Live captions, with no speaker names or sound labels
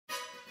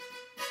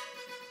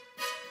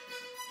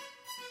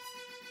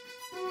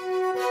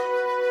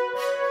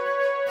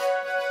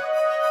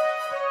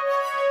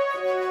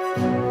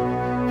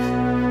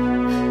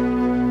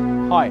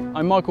Hi,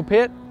 I'm Michael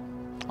Peart.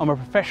 I'm a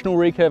professional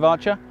recurve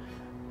archer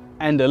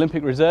and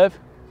Olympic reserve,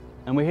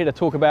 and we're here to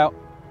talk about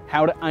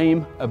how to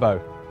aim a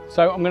bow.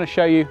 So I'm going to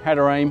show you how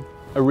to aim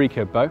a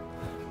recurve bow.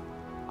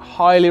 I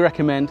highly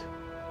recommend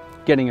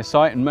getting a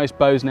sight, and most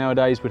bows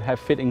nowadays would have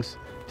fittings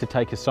to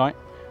take a sight.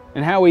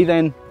 And how we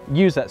then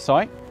use that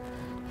sight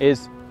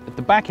is at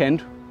the back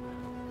end,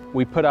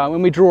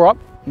 when we draw up,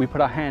 we put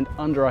our hand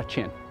under our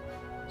chin.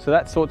 So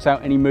that sorts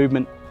out any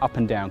movement up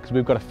and down because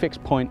we've got a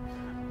fixed point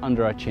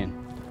under our chin.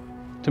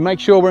 To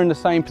make sure we're in the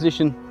same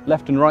position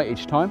left and right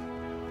each time,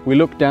 we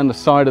look down the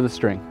side of the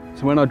string.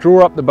 So when I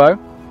draw up the bow,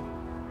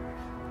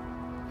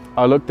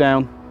 I look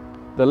down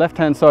the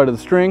left-hand side of the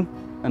string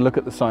and look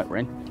at the sight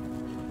ring.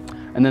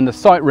 And then the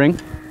sight ring,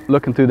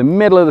 looking through the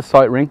middle of the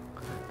sight ring,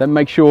 that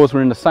makes sure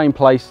we're in the same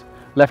place,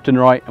 left and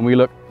right, and we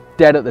look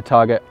dead at the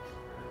target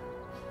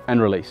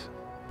and release.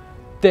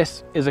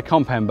 This is a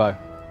compound bow,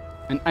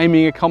 and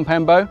aiming a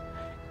compound bow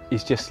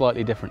is just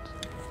slightly different.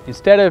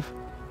 Instead of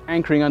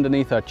anchoring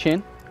underneath our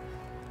chin,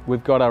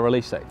 we've got our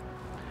release sight.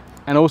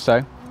 And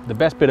also, the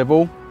best bit of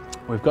all,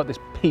 we've got this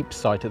peep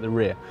sight at the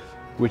rear,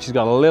 which has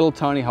got a little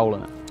tiny hole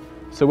in it.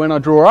 So when I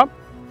draw up,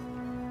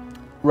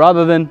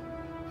 rather than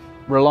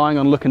relying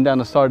on looking down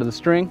the side of the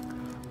string,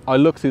 I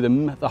look through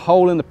the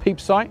hole in the peep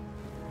sight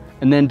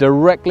and then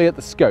directly at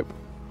the scope.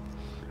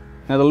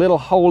 Now the little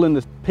hole in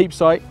the peep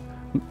sight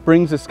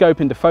brings the scope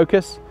into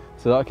focus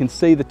so that I can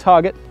see the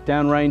target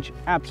downrange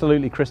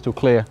absolutely crystal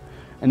clear.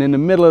 And in the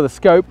middle of the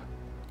scope,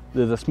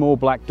 there's a small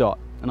black dot.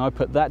 And I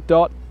put that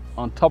dot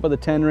on top of the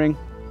 10 ring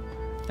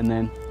and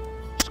then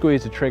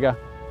squeeze the trigger.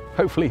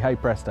 Hopefully, hey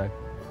presto.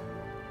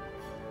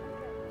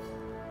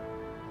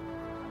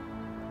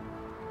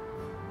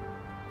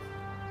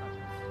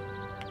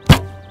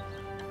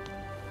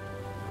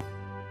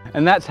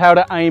 And that's how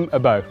to aim a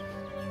bow.